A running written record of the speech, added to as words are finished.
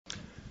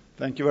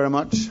Thank you very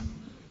much.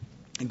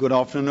 Good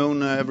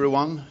afternoon,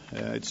 everyone.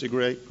 It's a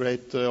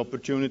great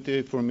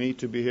opportunity for me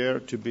to be here,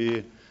 to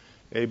be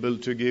able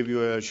to give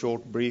you a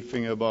short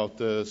briefing about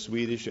the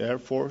Swedish Air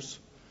Force.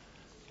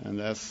 And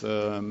as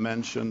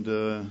mentioned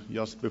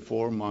just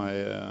before,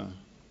 my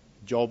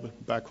job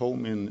back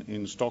home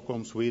in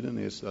Stockholm, Sweden,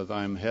 is that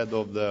I'm head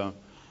of the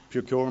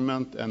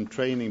Procurement and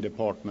Training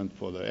Department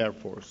for the Air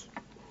Force.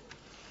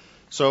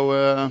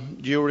 So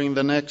during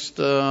the next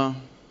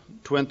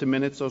 20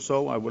 minutes or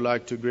so, I would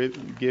like to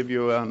give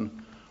you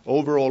an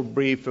overall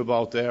brief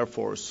about the Air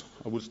Force.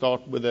 I will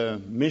start with a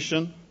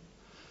mission,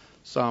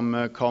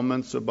 some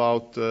comments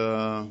about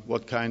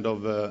what kind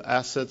of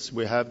assets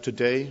we have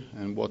today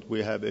and what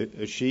we have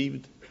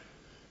achieved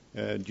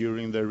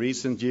during the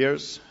recent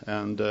years,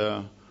 and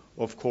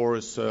of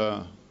course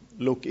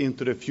look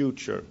into the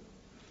future.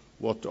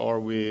 What are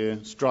we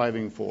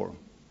striving for?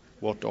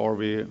 What are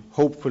we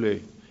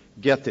hopefully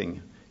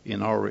getting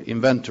in our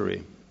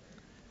inventory?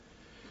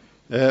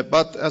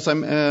 But as I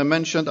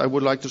mentioned, I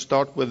would like to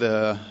start with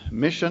a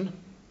mission.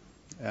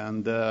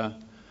 And the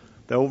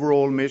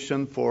overall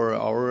mission for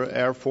our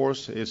Air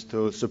Force is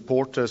to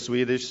support the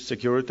Swedish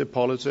security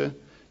policy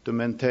to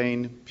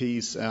maintain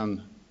peace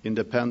and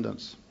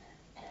independence.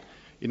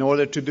 In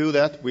order to do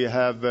that, we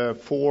have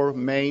four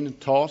main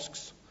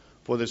tasks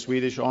for the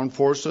Swedish Armed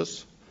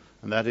Forces,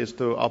 and that is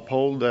to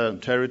uphold the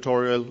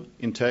territorial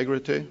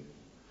integrity,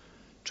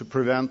 to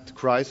prevent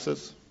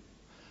crisis,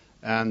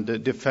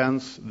 and defend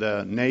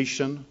the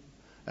nation,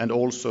 and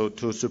also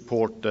to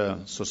support the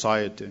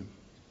society.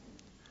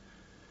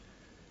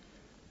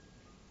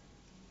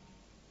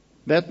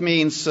 That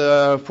means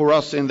for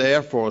us in the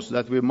Air Force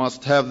that we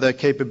must have the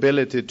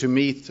capability to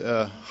meet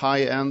a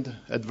high-end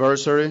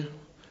adversary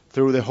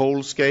through the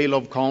whole scale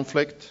of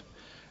conflict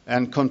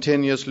and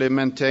continuously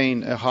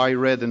maintain a high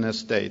readiness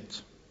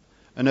state,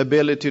 an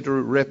ability to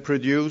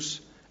reproduce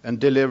and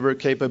deliver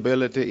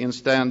capability in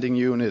standing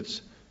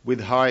units with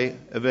high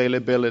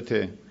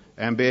availability,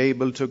 and be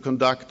able to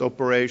conduct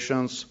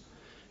operations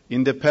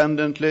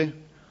independently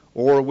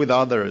or with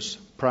others,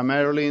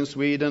 primarily in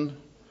Sweden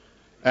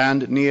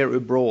and near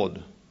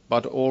abroad,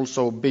 but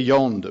also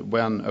beyond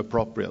when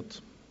appropriate.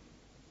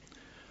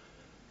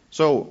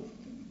 So,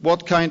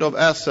 what kind of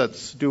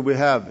assets do we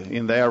have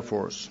in the Air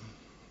Force?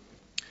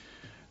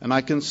 And I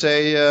can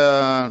say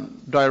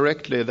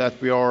directly that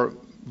we are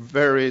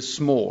very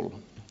small,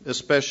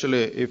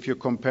 especially if you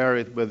compare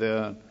it with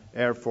the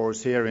Air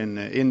Force here in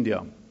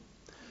India.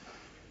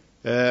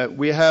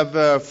 We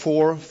have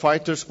 4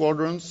 fighter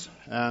squadrons,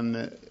 and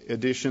in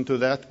addition to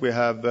that, we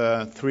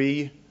have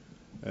 3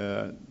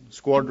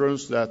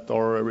 squadrons that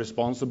are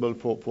responsible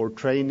for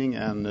training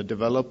and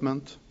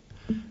development.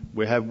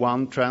 We have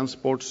 1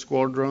 transport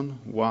squadron,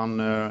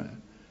 1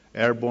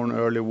 airborne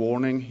early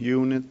warning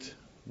unit,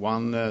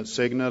 1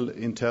 signal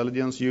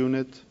intelligence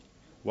unit,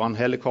 1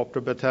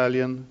 helicopter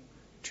battalion,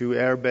 2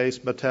 air base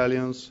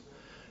battalions,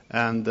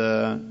 and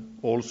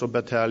also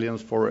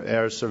battalions for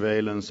air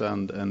surveillance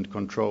and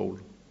control.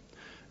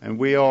 And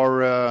we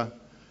are,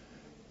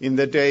 in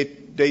the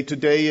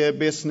day-to-day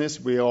business,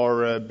 we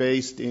are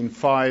based in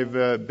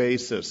 5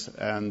 bases,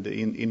 and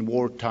in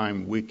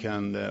wartime we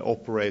can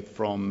operate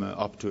from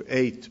up to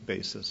 8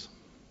 bases.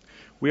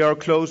 We are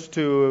close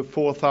to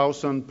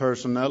 4,000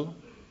 personnel,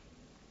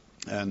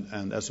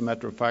 and as a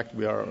matter of fact,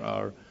 we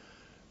are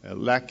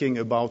lacking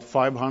about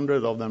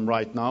 500 of them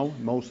right now,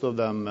 most of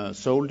them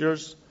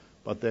soldiers,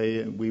 but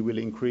we will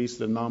increase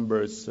the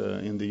numbers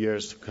in the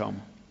years to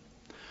come.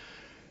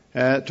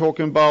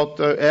 Talking about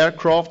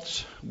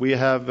aircrafts, we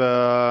have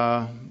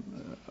a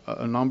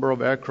number of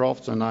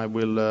aircrafts, and I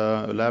will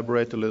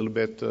elaborate a little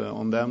bit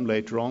on them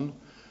later on.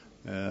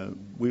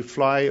 We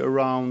fly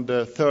around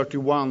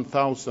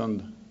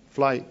 31,000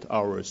 flight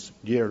hours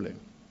yearly.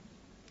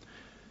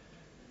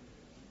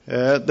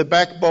 The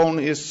backbone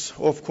is,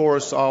 of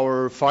course,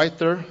 our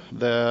fighter,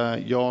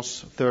 the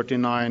JAS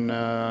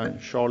 39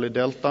 Charlie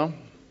Delta.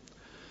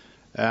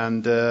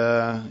 And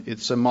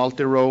it's a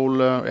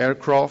multi-role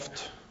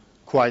aircraft,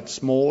 quite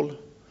small.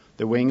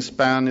 The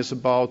wingspan is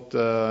about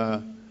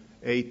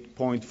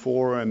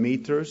 8.4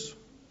 meters,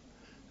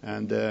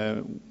 and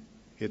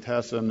it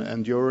has an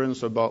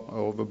endurance of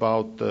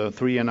about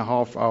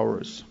 3.5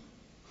 hours.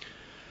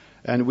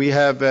 And we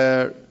have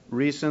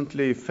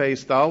recently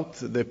phased out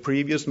the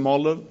previous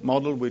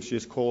model, which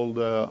is called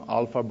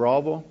Alpha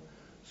Bravo.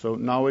 So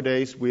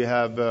nowadays we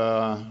have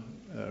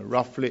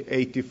roughly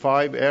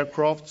 85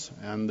 aircrafts,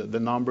 and the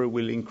number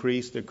will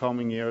increase the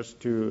coming years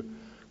to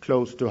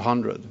close to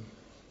 100.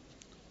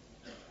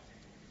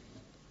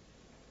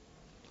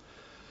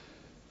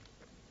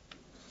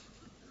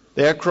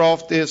 The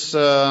aircraft is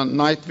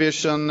night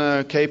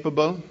vision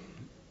capable.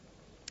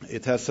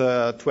 It has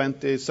a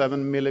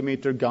 27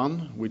 millimeter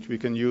gun, which we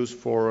can use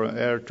for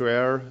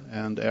air-to-air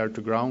and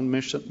air-to-ground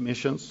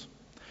missions.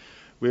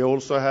 We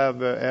also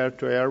have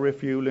air-to-air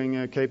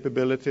refueling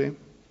capability.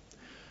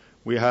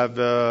 We have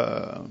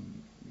a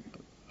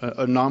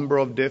number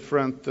of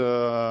different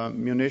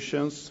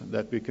munitions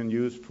that we can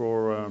use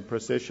for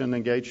precision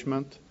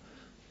engagement.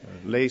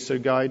 laser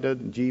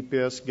guided,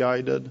 GPS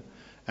guided,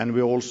 and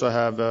we also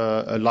have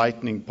a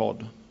lightning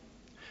pod.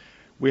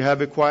 We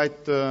have a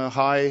quite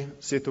high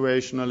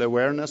situational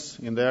awareness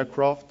in the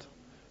aircraft,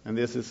 and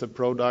this is a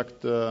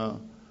product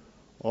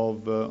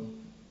of a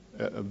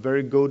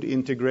very good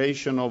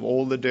integration of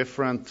all the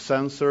different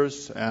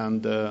sensors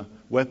and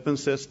weapon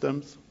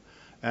systems,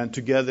 and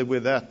together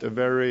with that, a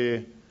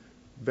very,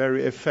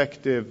 very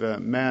effective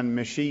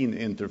man-machine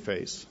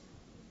interface.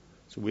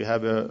 So we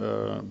have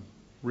a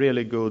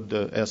really good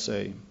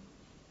SA.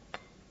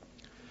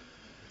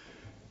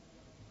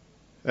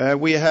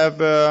 We have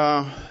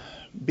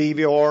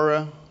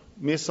BVR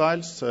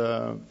missiles,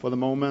 for the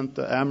moment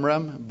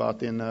AMRAAM,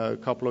 but in a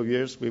couple of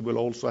years we will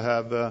also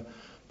have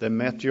the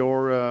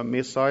Meteor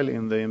missile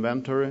in the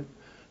inventory,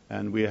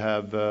 and we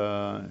have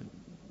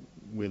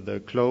with the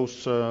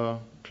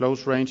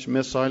close range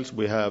missiles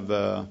we have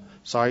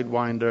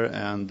Sidewinder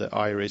and the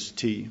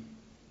Iris-T.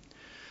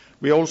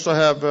 We also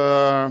have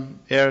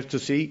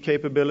air-to-sea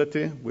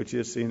capability, which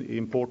is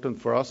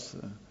important for us,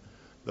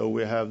 though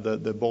we have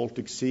the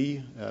Baltic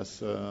Sea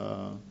as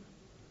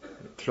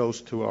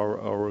close to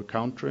our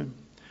country,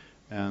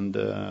 and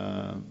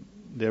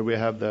there we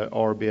have the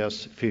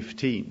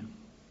RBS-15.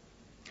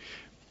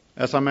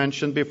 As I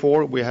mentioned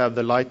before, we have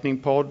the Lightning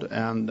pod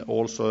and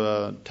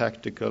also a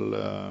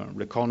tactical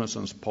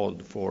reconnaissance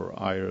pod for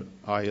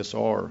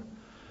ISR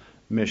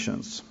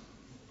missions.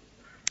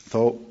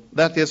 So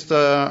that is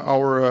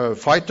our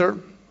fighter.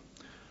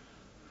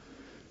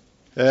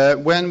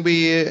 When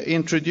we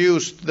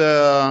introduced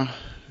the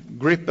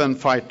Gripen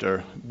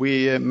fighter,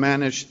 we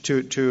managed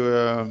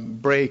to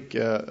break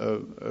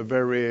a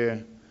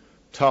very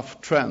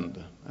tough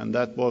trend, and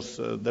that was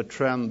the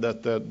trend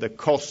that the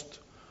cost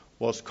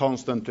was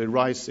constantly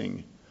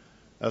rising,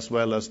 as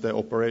well as the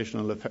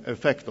operational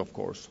effect, of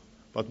course.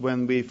 But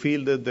when we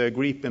fielded the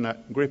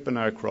Gripen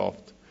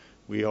aircraft,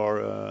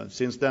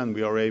 since then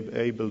we are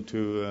able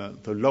to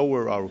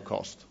lower our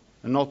cost,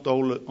 and not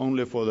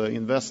only for the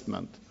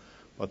investment,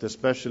 but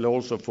especially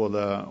also for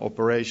the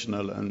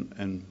operational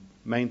and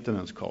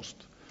maintenance cost.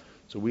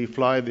 So we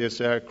fly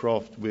this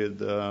aircraft with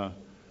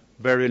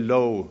very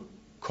low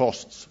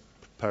costs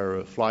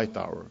per flight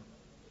hour.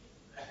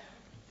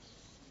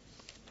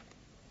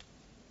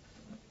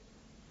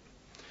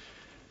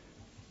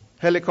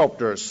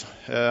 Helicopters.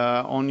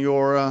 On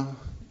your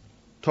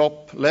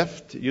top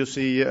left, you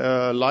see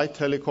a light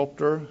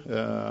helicopter,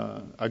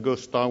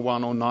 Augusta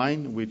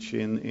 109, which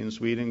in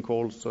Sweden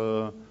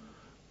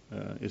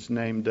is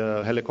named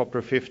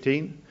Helicopter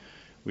 15.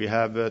 We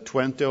have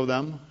 20 of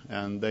them,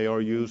 and they are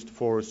used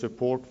for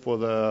support for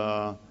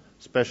the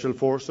special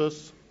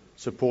forces,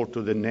 support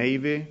to the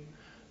Navy,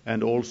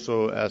 and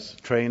also as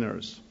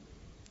trainers.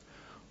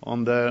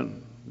 On the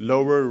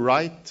lower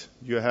right,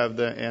 you have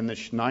the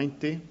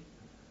NH90,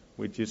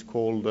 which is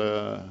called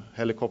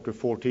Helicopter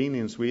 14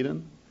 in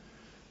Sweden,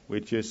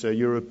 which is a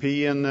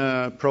European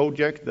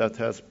project that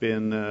has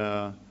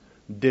been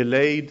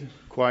delayed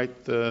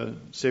quite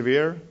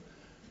severe.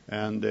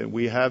 And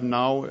we have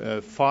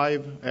now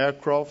 5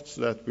 aircrafts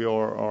that we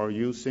are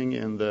using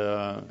in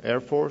the Air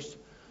Force,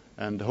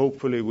 and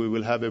hopefully we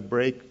will have a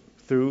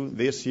breakthrough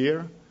this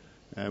year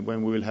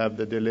when we will have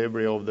the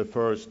delivery of the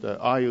first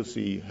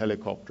IOC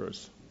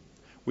helicopters.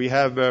 We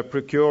have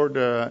procured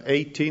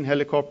 18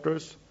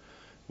 helicopters,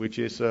 which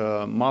is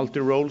a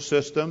multi-role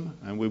system,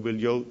 and we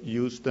will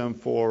use them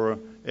for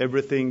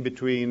everything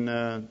between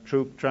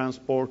troop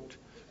transport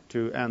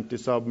to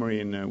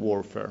anti-submarine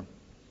warfare.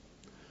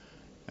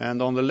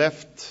 And on the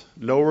left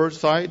lower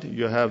side,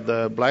 you have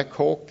the Black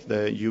Hawk,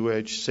 the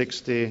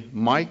UH-60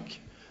 Mike,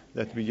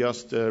 that we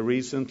just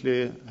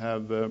recently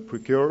have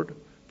procured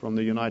from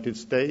the United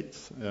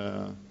States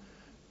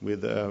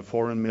with a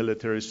foreign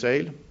military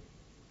sale.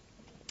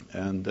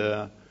 And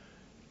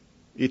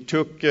it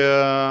took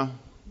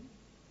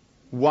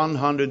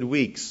 100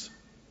 weeks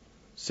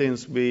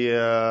since we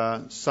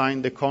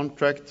signed the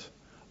contract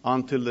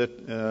until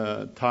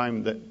the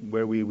time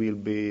where we will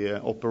be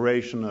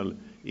operational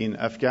in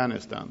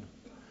Afghanistan,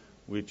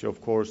 which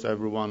of course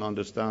everyone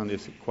understands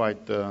is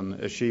quite an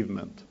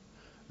achievement.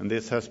 And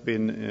this has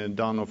been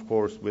done, of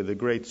course, with a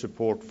great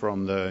support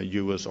from the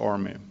U.S.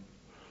 Army.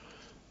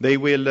 They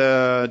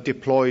will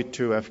deploy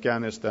to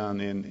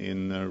Afghanistan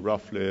in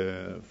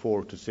roughly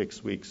 4 to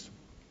 6 weeks.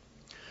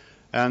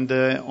 And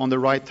on the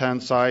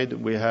right-hand side,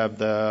 we have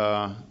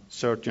the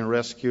search and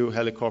rescue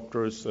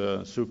helicopters,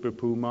 Super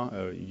Puma,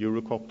 a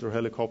Eurocopter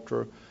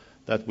helicopter,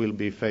 that will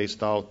be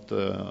phased out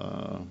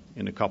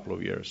in a couple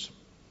of years.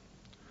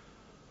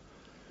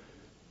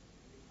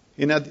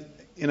 In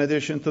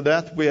addition to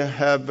that, we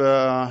have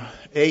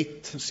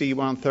 8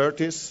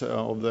 C-130s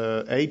of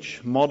the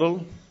H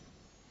model.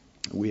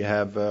 We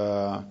have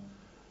a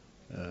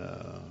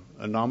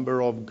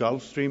number of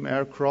Gulfstream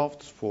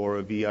aircraft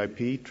for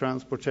VIP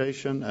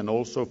transportation and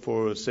also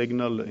for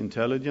signal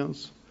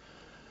intelligence,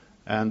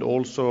 and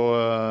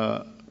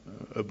also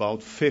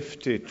about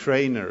 50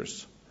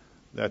 trainers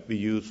that we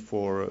use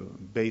for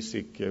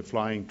basic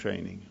flying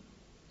training.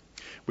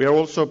 We are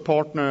also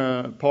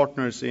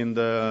partners in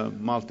the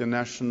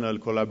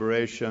multinational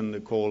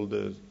collaboration called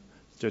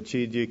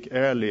Strategic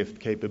Airlift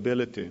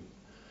Capability.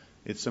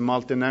 It's a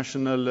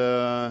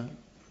multinational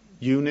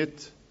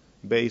unit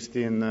based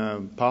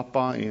in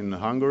Papa in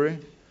Hungary,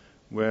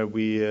 where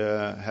we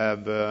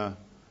have the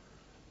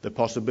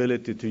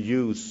possibility to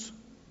use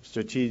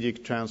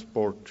strategic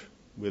transport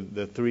with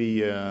the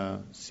 3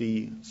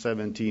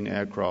 C-17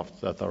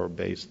 aircraft that are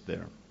based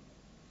there.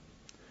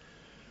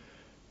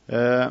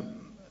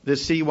 The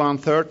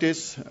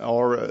C-130s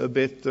are a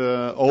bit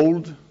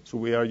old, so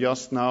we are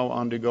just now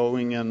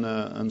undergoing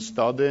a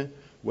study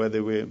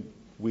whether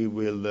we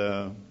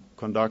will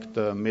conduct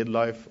a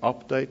midlife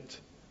update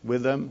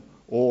with them,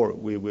 or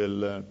we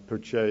will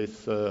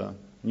purchase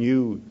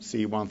new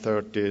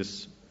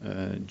C-130s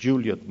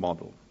Juliet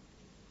model.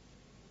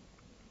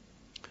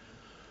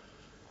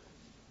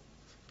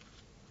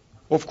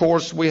 Of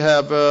course, we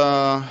have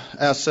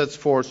assets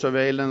for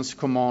surveillance,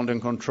 command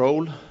and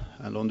control.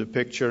 And on the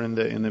picture in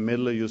the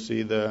middle, you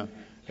see the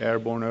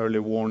airborne early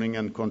warning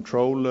and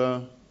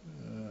control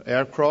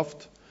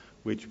aircraft,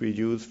 which we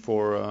use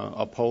for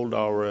uphold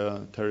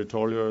our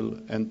territorial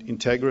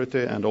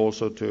integrity and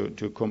also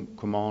to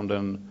command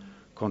and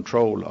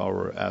control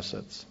our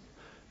assets.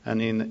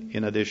 And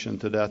in addition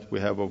to that, we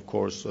have, of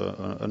course,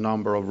 a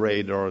number of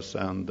radars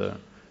and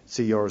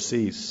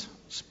CRCs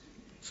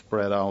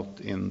spread out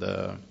in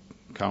the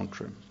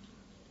country.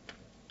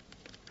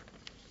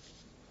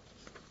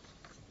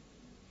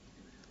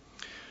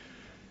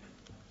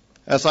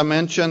 As I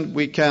mentioned,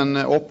 we can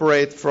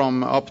operate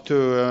from up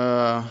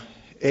to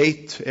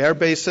 8 air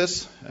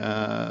bases.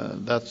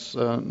 That's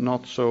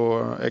not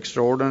so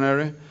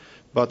extraordinary,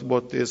 but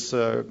what is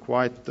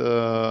quite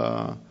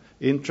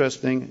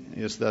interesting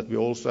is that we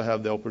also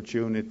have the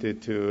opportunity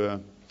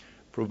to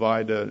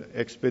provide an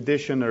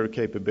expeditionary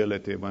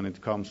capability when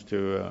it comes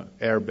to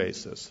air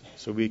bases.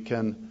 So we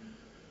can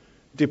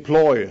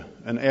deploy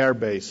an air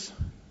base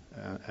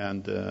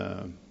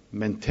and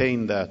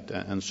maintain that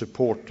and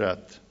support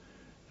that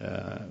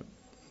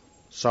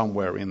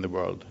somewhere in the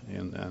world,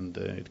 and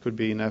it could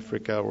be in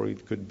Africa or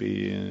it could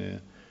be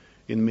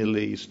in Middle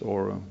East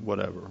or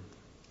whatever.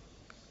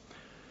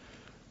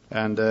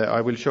 And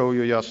I will show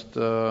you just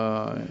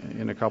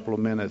in a couple of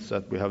minutes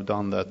that we have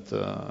done that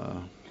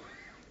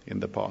in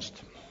the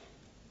past.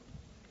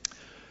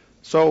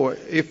 So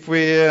if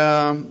we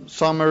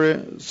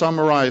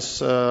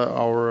summarize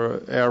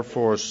our Air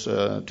Force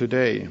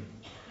today,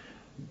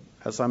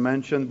 as I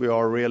mentioned, we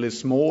are really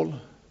small.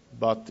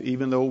 But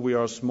even though we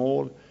are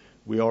small,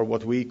 we are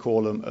what we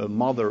call a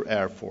mother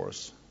Air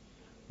Force.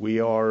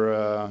 We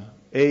are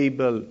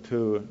able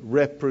to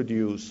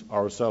reproduce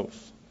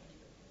ourselves.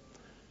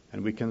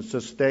 And we can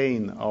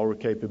sustain our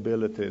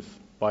capabilities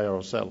by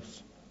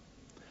ourselves.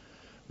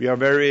 We are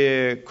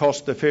very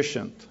cost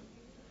efficient.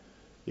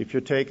 If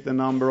you take the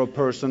number of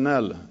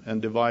personnel and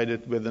divide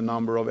it with the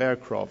number of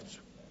aircraft,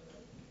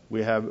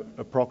 we have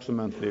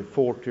approximately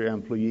 40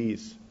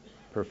 employees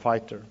per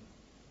fighter.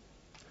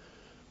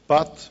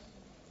 But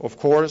of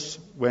course,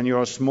 when you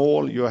are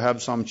small, you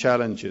have some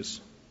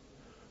challenges.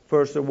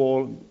 First of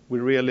all, we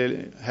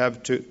really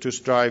have to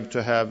strive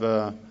to have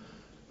a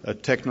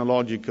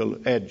technological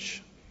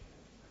edge,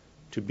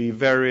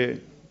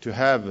 to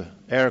have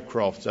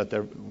aircraft that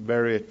are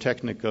very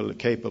technical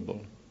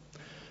capable.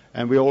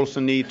 And we also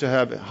need to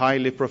have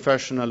highly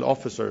professional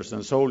officers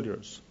and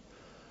soldiers.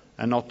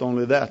 And not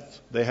only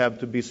that, they have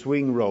to be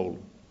swing role.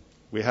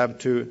 We have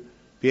to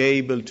be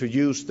able to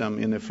use them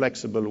in a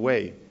flexible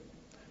way.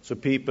 So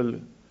people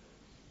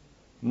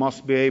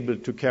must be able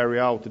to carry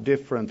out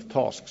different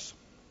tasks.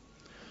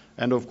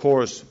 And of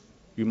course,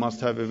 you must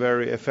have a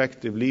very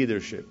effective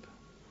leadership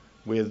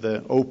with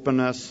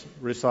openness,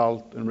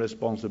 result, and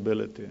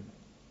responsibility.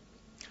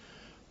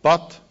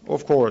 But,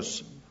 of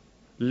course,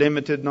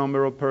 limited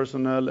number of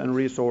personnel and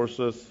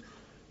resources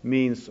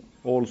means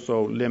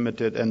also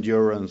limited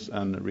endurance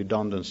and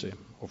redundancy,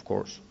 of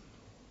course.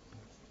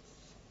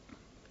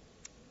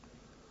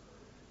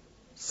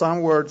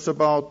 Some words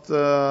about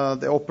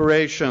the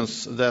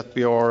operations that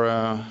we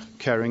are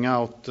carrying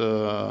out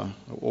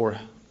or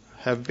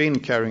have been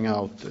carrying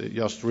out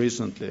just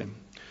recently.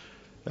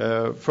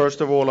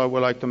 First of all, I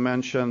would like to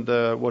mention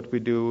what we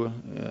do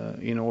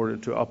in order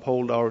to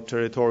uphold our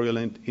territorial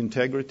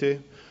integrity.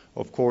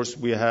 Of course,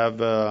 we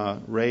have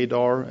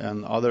radar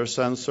and other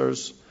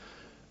sensors,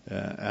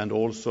 and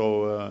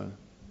also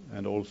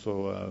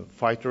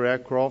fighter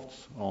aircraft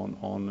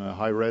on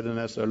high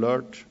readiness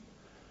alert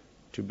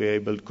to be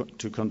able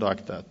to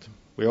conduct that.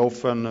 We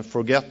often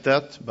forget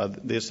that,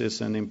 but this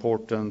is an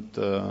important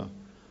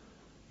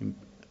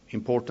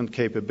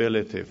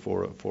capability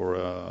for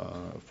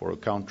a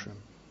country.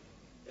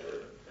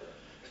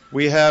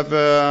 We have,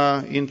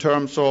 in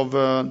terms of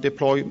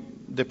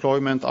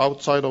deployment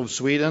outside of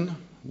Sweden,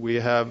 we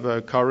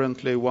have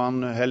currently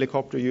one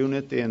helicopter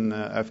unit in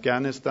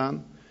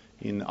Afghanistan,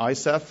 in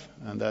ISAF,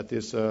 and that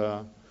is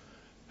a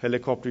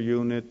helicopter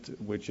unit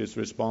which is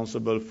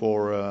responsible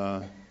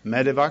for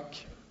medevac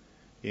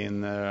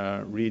in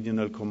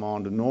Regional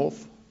Command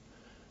North.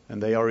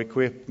 and they are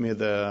equipped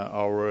with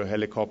our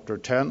helicopter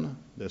 10,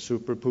 the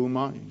Super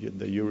Puma,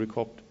 the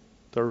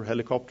Eurocopter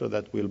helicopter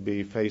that will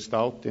be phased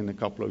out in a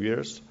couple of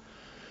years.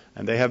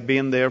 And they have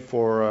been there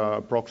for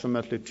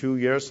approximately 2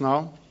 years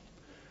now,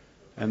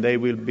 and they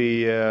will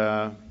be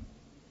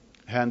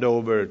hand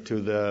over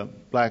to the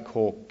Black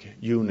Hawk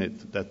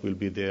unit that will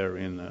be there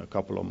in a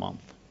couple of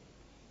months.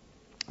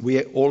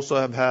 We also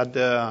have had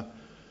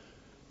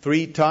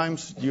 3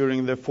 times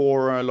during the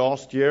 4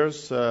 last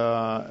years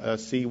a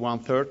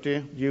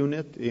C-130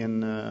 unit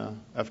in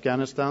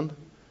Afghanistan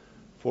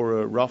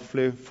for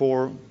roughly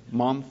 4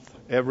 months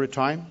every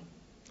time.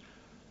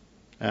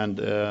 And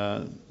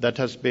that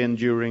has been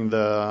during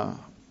the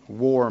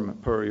warm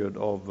period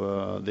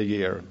of the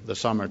year, the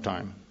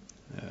summertime.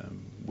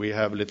 We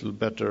have a little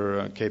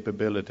better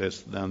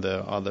capabilities than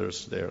the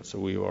others there, so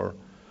we are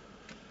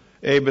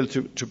able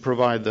to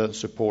provide the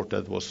support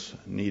that was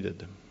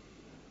needed.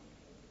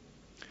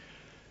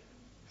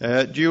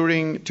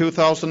 During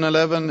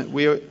 2011,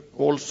 we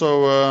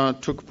also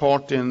took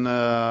part in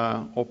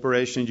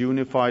Operation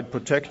Unified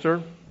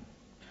Protector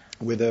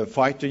with a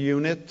fighter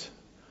unit,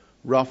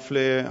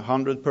 roughly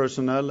 100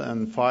 personnel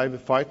and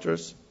 5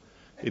 fighters.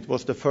 It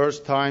was the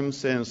first time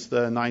since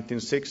the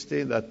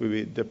 1960 that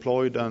we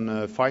deployed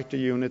a fighter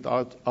unit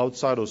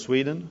outside of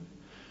Sweden.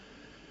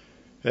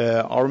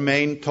 Our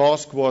main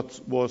task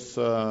was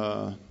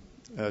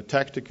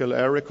tactical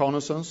air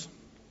reconnaissance,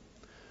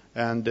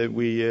 and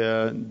we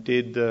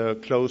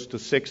did close to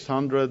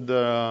 600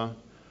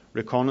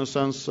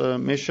 reconnaissance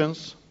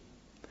missions,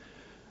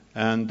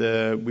 and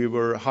we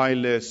were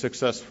highly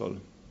successful.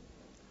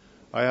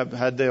 I have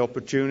had the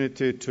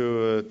opportunity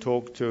to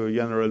talk to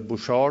General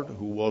Bouchard,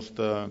 who was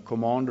the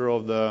commander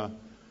of the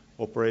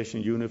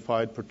Operation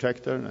Unified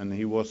Protector, and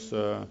he was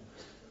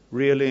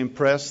really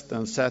impressed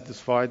and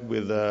satisfied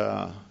with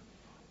the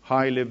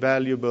highly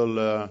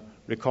valuable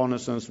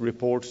reconnaissance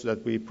reports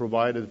that we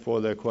provided for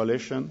the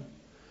coalition.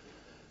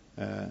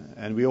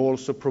 And we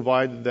also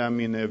provided them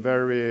in a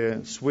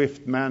very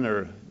swift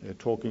manner,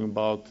 talking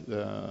about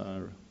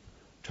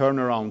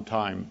turnaround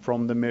time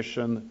from the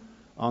mission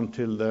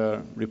until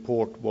the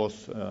report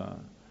was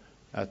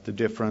at the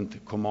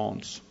different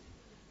commands.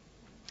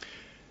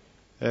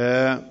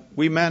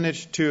 We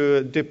managed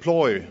to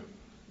deploy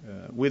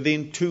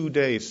within 2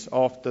 days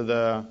after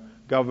the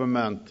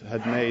government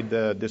had made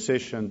the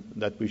decision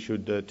that we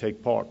should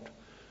take part,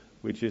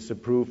 which is a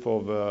proof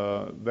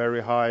of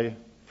very high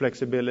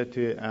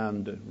flexibility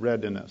and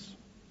readiness.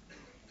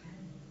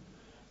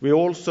 We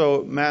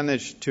also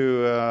managed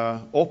to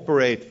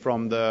operate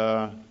from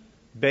the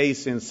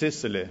base in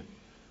Sicily,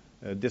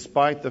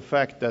 despite the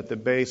fact that the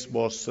base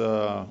was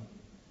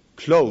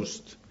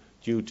closed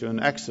due to an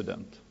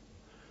accident.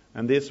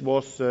 And this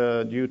was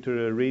due to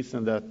the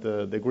reason that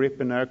the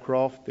Gripen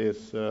aircraft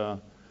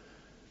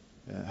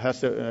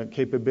has a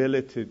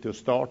capability to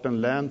start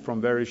and land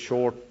from very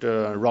short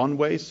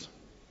runways.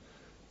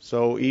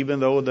 So even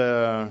though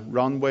the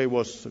runway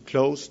was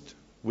closed,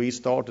 we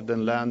started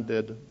and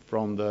landed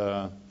from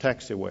the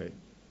taxiway.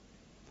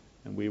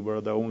 And we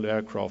were the only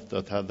aircraft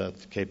that had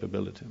that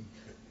capability.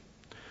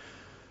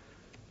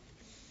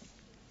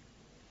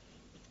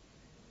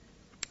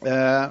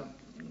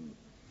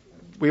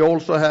 We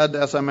also had,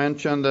 as I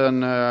mentioned,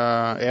 an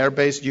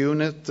air-based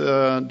unit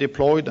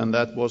deployed, and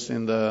that was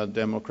in the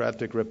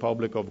Democratic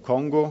Republic of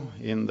Congo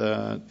in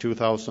the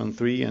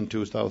 2003 and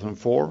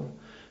 2004.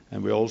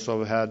 And we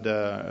also had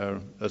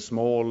a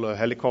small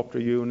helicopter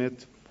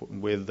unit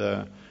with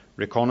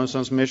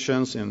reconnaissance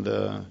missions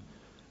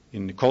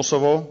in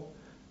Kosovo.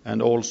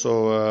 And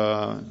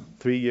also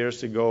 3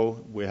 years ago,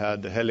 we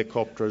had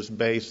helicopters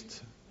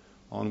based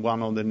on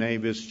one of the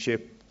Navy's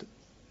ships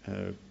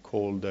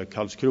called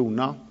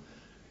Karlskrona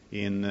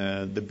in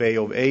the Bay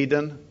of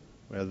Aden,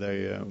 where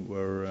they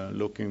were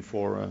looking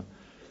for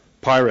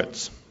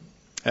pirates.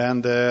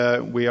 And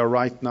we are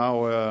right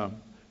now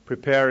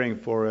preparing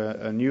for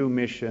a new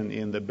mission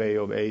in the Bay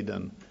of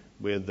Aden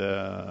with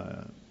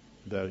the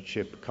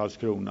ship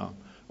Karlskrona,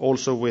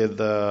 also with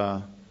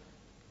the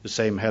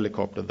same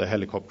helicopter, the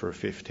helicopter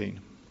 15.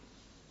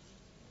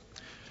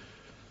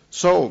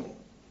 So,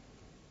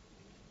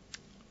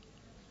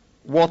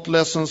 what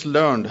lessons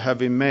learned have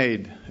we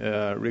made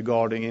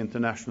regarding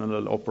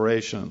international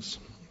operations?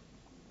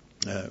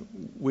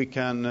 We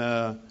can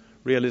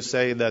really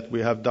say that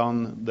we have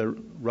done the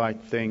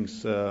right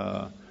things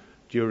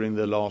during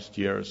the last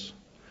years.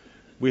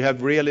 We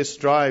have really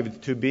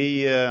strived to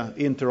be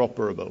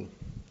interoperable,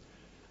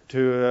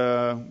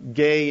 to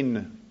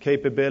gain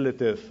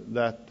capabilities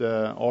that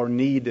are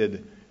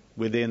needed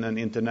within an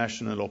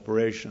international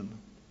operation.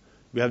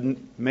 We have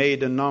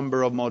made a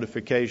number of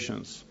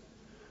modifications.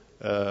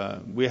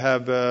 We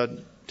have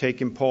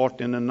taken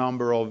part in a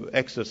number of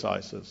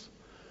exercises,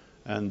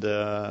 and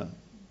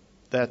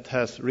that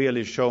has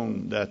really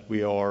shown that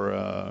we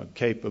are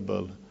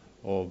capable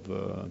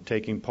of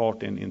taking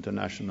part in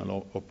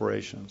international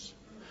operations.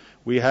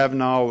 We have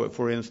now,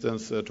 for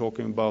instance,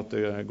 talking about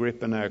the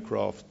Gripen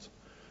aircraft,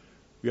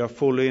 we are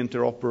fully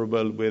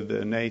interoperable with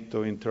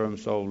NATO in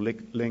terms of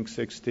Link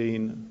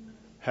 16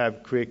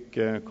 have quick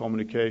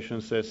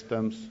communication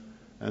systems,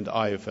 and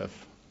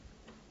IFF.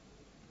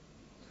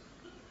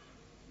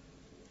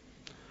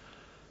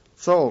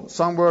 So,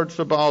 some words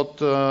about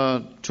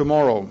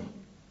tomorrow.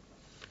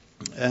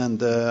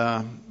 And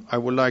I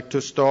would like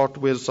to start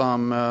with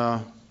some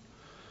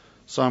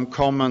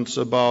comments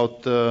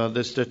about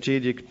the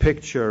strategic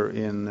picture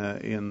in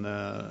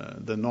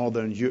the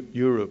northern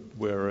Europe,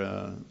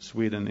 where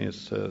Sweden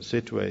is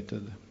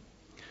situated.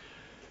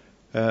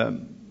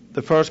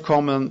 The first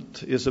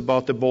comment is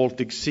about the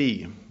Baltic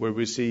Sea, where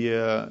we see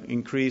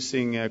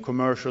increasing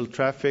commercial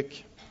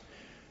traffic.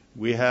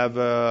 We have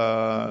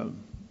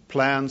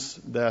plans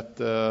that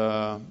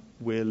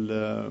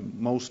will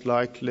most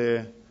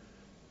likely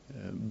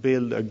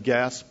build a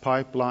gas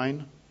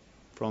pipeline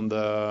from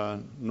the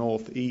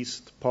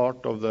northeast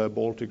part of the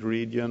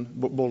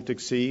Baltic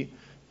Sea,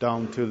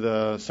 down to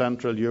the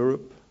Central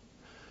Europe.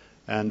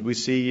 And we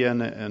see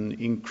an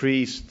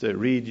increased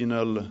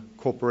regional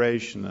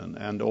cooperation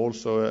and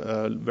also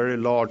a very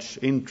large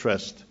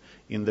interest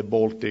in the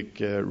Baltic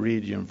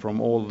region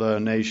from all the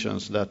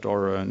nations that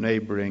are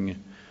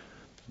neighboring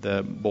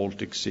the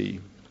Baltic Sea.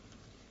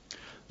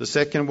 The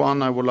second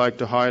one I would like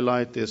to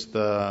highlight is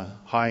the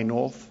high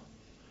north,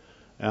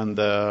 and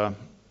the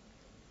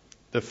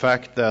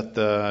fact that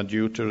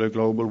due to the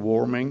global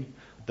warming,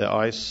 the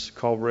ice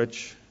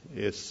coverage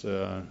is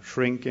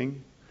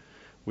shrinking,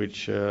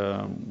 which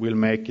will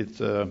make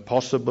it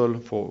possible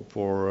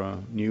for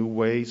new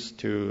ways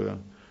to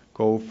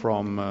go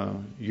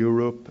from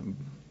Europe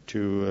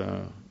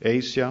to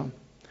Asia.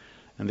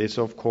 And this,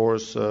 of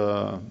course,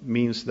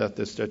 means that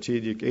the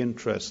strategic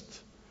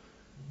interest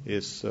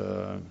is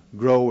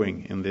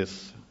growing in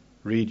this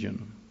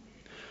region.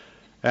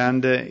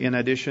 And in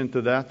addition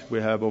to that, we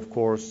have, of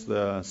course,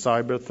 the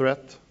cyber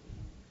threat.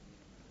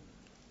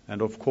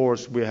 And, of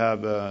course, we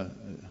have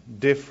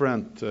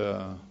different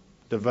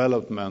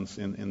developments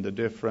in the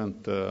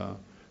different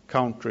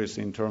countries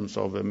in terms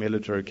of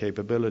military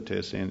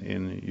capabilities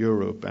in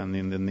Europe and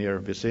in the near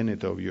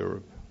vicinity of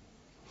Europe.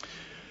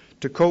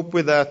 To cope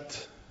with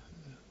that,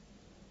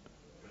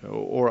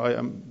 or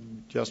I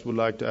just would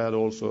like to add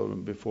also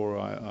before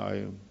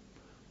I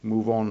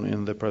move on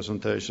in the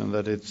presentation,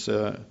 that it's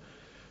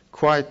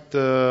quite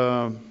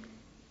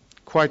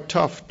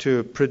tough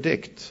to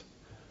predict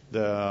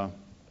the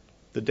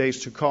days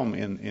to come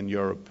in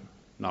Europe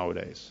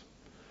nowadays.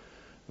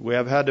 We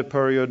have had a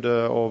period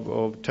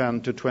of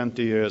 10 to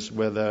 20 years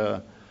where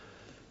the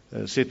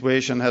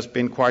situation has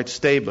been quite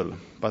stable,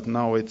 but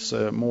now it's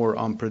more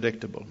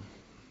unpredictable.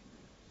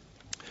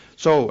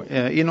 So,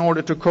 in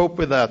order to cope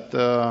with that,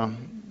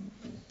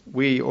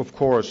 we, of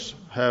course,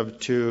 have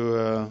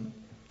to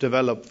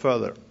develop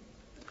further.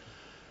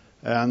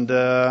 And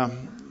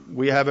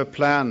we have a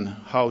plan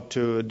how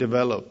to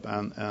develop,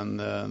 and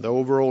the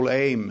overall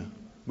aim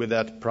with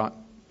that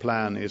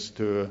plan is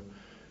to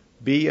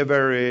be a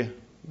very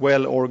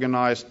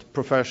well-organized,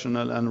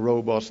 professional and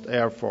robust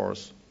Air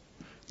Force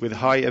with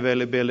high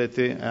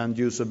availability and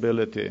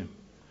usability,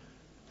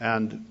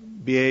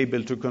 and be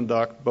able to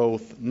conduct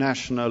both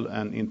national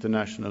and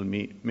international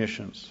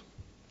missions.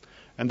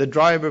 And the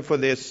driver for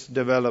this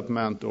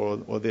development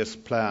or this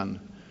plan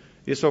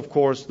is, of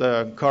course,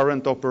 the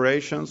current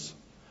operations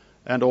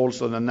and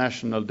also the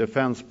national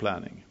defense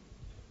planning.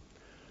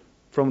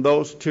 From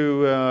those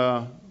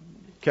two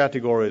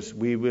categories,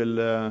 we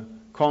will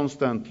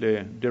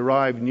constantly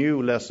derive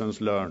new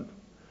lessons learned,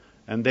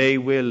 and they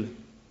will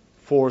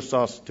force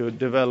us to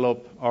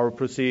develop our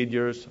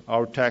procedures,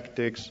 our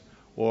tactics,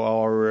 or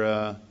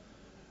our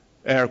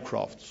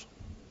aircrafts.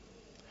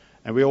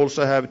 And we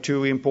also have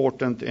two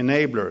important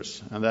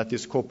enablers, and that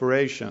is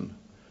cooperation.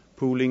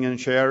 Pooling and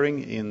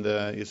sharing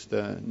is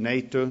the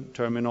NATO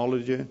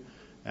terminology,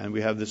 and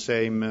we have the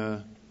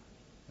same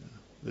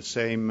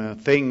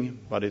thing,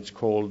 but it's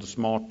called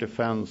smart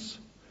defense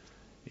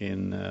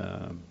in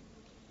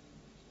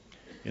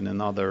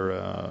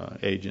another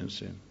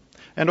agency.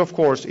 And of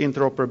course,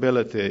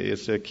 interoperability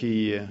is a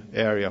key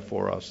area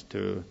for us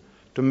to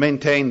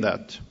maintain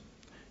that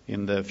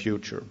in the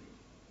future.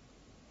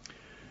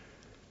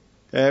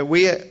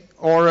 We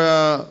are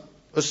a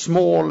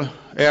small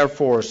Air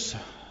Force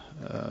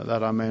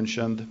that I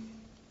mentioned,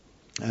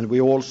 and we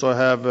also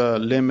have a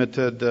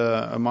limited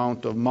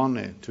amount of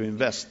money to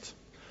invest.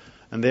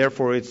 And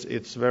therefore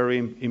it's very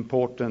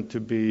important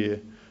to be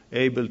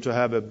able to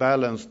have a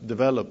balanced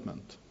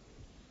development.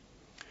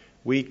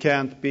 We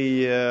can't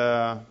be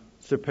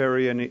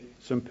superior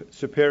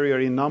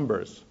in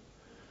numbers,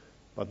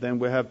 but then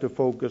we have to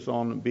focus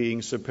on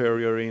being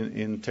superior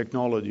in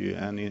technology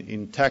and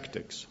in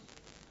tactics.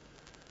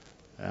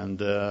 And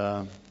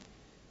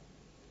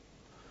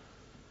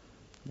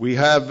we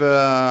have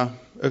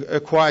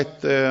a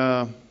quite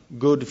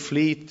good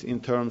fleet in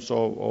terms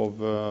of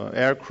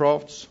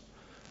aircrafts.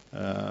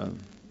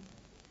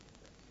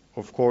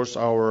 Of course,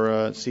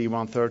 our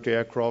C-130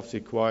 aircraft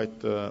is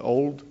quite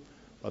old,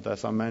 but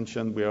as I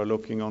mentioned, we are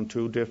looking on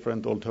two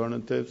different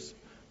alternatives.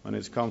 When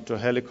it comes to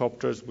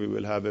helicopters, we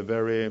will have a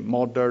very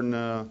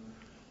modern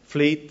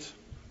fleet,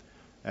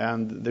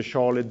 and the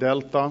Charlie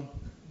Delta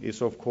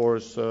is of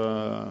course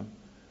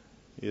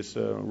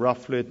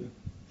roughly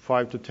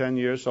 5 to 10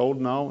 years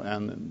old now,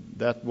 and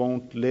that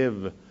won't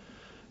live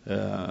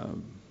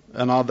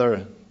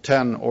another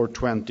 10 or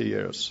 20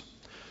 years.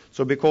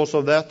 So because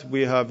of that,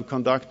 we have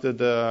conducted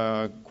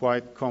a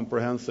quite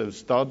comprehensive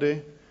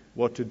study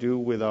what to do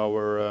with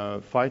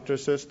our fighter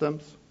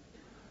systems.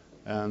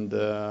 And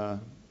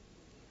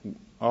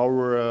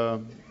our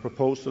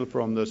proposal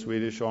from the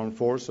Swedish Armed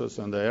Forces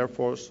and the Air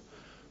Force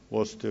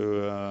was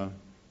to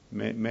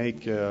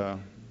make a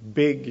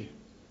big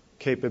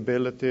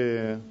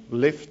capability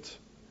lift,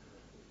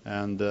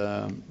 and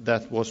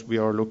that was we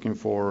are looking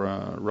for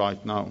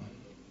right now.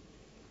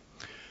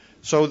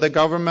 So the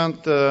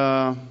government,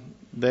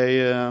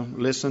 they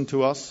listened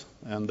to us,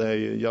 and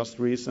they just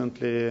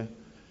recently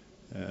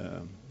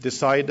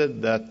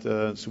decided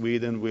that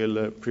Sweden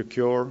will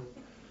procure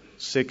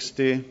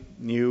 60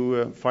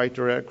 new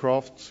fighter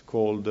aircraft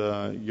called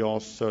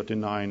JAS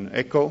 39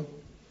 Echo.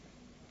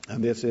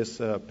 And this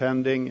is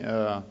pending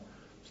a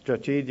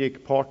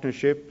strategic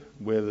partnership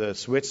with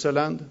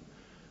Switzerland,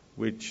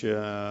 which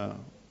are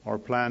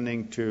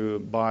planning to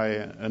buy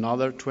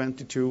another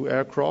 22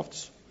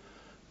 aircrafts.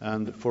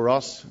 And for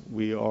us,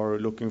 we are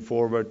looking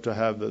forward to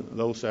have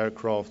those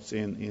aircrafts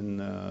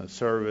in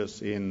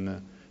service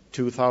in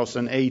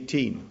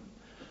 2018.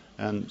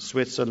 And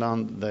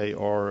Switzerland, they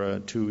are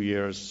 2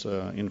 years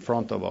in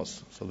front of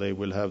us, so they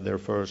will have their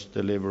first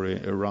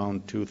delivery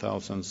around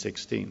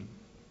 2016.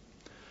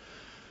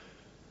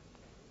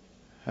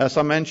 As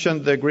I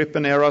mentioned, the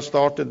Gripen era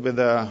started with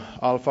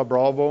Alpha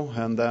Bravo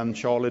and then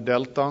Charlie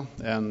Delta,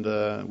 and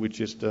which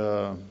is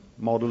the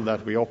model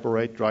that we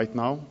operate right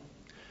now.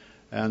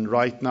 And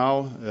right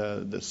now,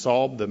 the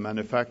Saab, the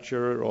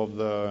manufacturer of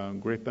the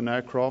Gripen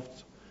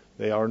aircraft,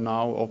 they are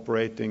now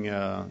operating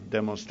a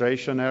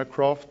demonstration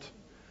aircraft.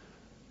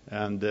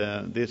 And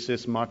this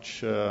is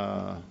much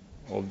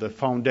of the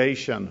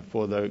foundation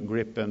for the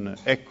Gripen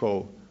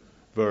Echo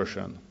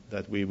version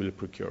that we will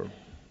procure.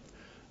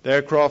 The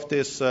aircraft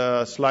is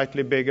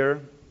slightly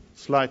bigger,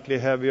 slightly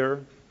heavier,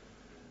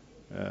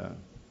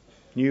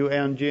 new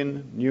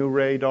engine, new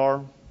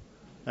radar,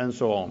 and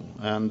so on.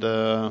 And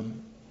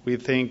we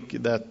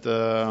think that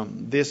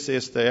this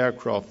is the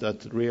aircraft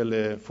that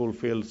really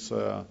fulfills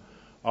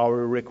our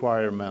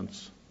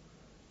requirements,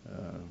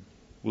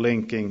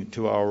 linking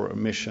to our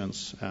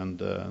missions and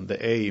the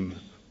aim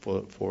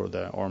for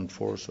the armed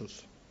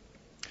forces.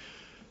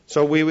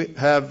 So we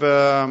have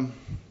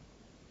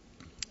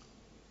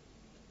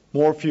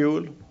more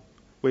fuel,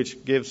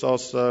 which gives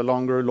us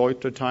longer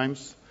loiter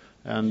times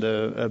and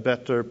a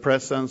better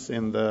presence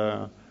in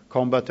the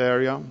combat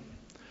area.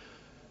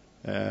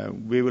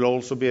 We will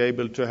also be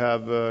able to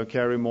have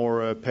carry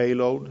more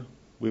payload.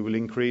 We will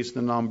increase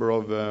the number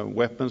of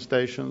weapon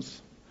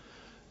stations,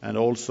 and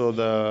also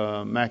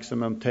the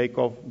maximum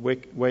takeoff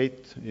weight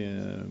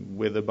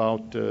with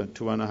about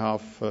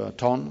 2.5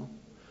 ton.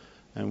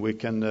 And we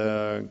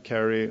can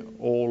carry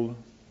all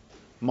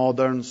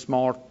modern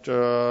smart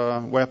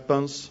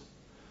weapons,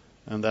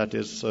 and that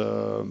is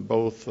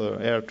both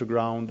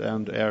air-to-ground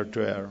and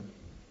air-to-air.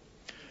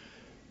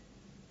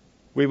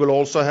 We will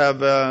also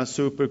have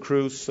super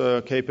cruise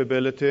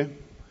capability,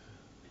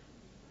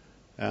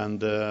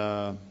 and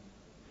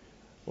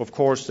of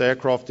course the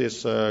aircraft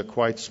is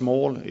quite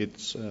small.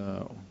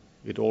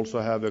 It also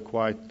have a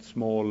quite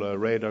small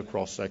radar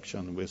cross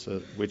section,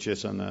 which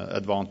is an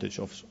advantage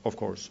of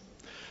course.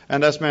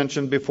 And as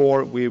mentioned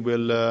before, we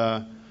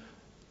will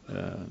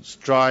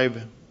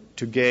strive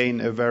to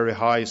gain a very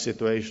high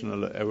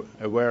situational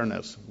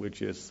awareness,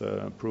 which is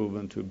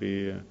proven to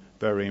be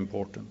very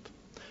important.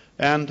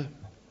 And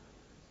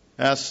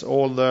as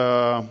all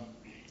the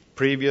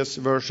previous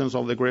versions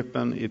of the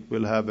Gripen, it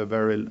will have a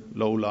very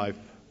low life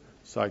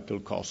cycle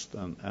cost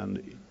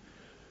and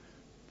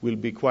will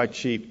be quite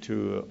cheap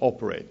to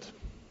operate.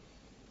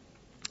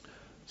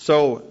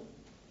 So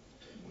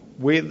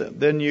with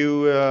the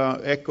new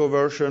Echo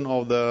version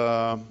of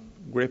the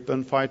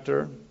Gripen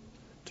fighter,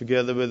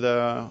 together with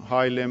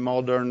highly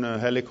modern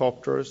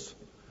helicopters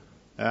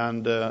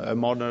and a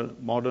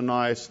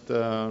modernized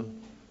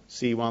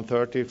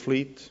C-130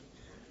 fleet,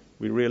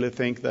 we really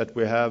think that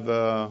we have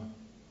a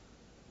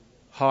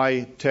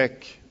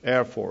high-tech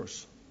Air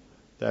Force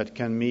that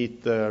can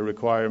meet the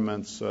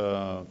requirements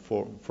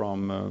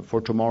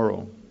for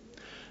tomorrow.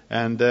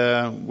 And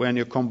when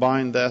you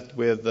combine that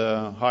with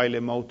highly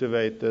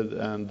motivated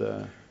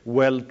and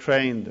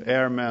well-trained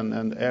airmen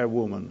and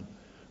airwomen,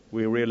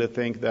 we really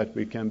think that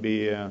we can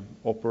be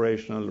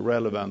operational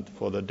relevant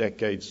for the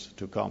decades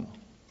to come.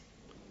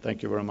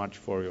 Thank you very much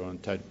for your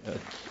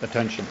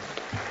attention.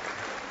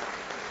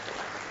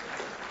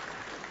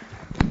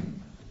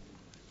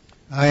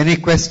 Any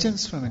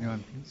questions from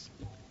anyone, please?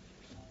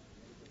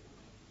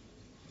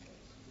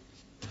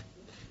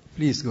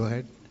 Please go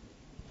ahead.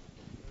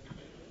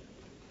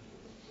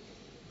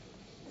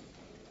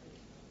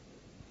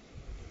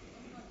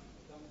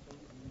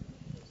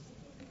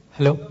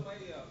 Hello. My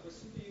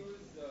question to you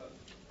is,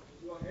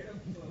 you are head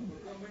of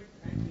procurement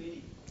and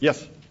training.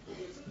 Yes. Could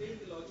you explain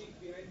the logic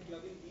behind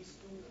clubbing these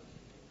two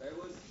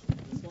diverse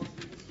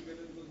responsibilities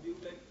together? Because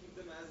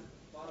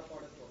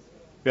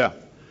Yeah.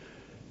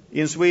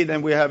 In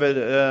Sweden, we have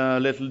a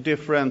little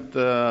different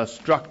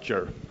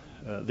structure.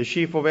 The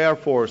Chief of Air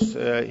Force,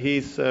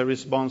 he's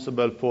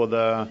responsible for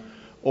the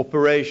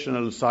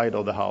operational side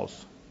of the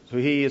house. So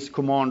he is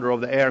commander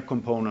of the Air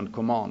Component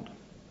Command.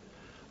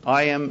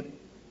 I am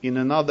in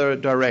another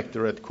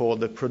directorate called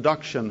the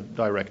Production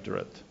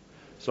Directorate.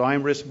 So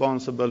I'm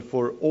responsible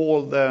for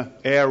all the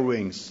air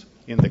wings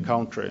in the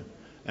country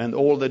and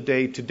all the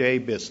day-to-day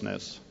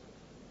business,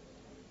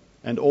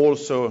 and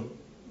also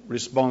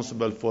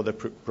responsible for the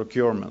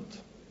procurement.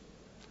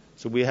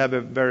 So we have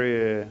a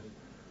very,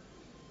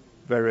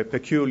 very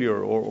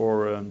peculiar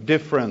or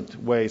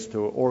different ways to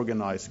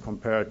organize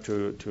compared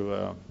to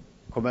a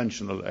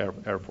conventional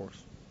air force.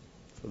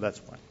 So that's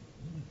why.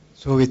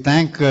 So we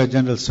thank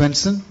General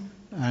Svensson,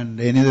 and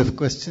any other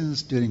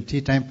questions during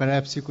tea time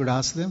perhaps you could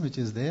ask them, which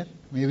is there,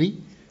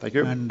 maybe. Thank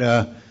you. And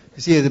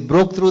you see, they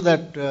broke through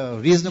that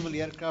reasonable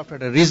aircraft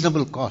at a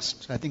reasonable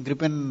cost. I think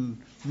Gripen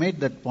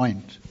made that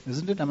point,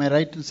 isn't it? Am I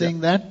right in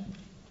saying that?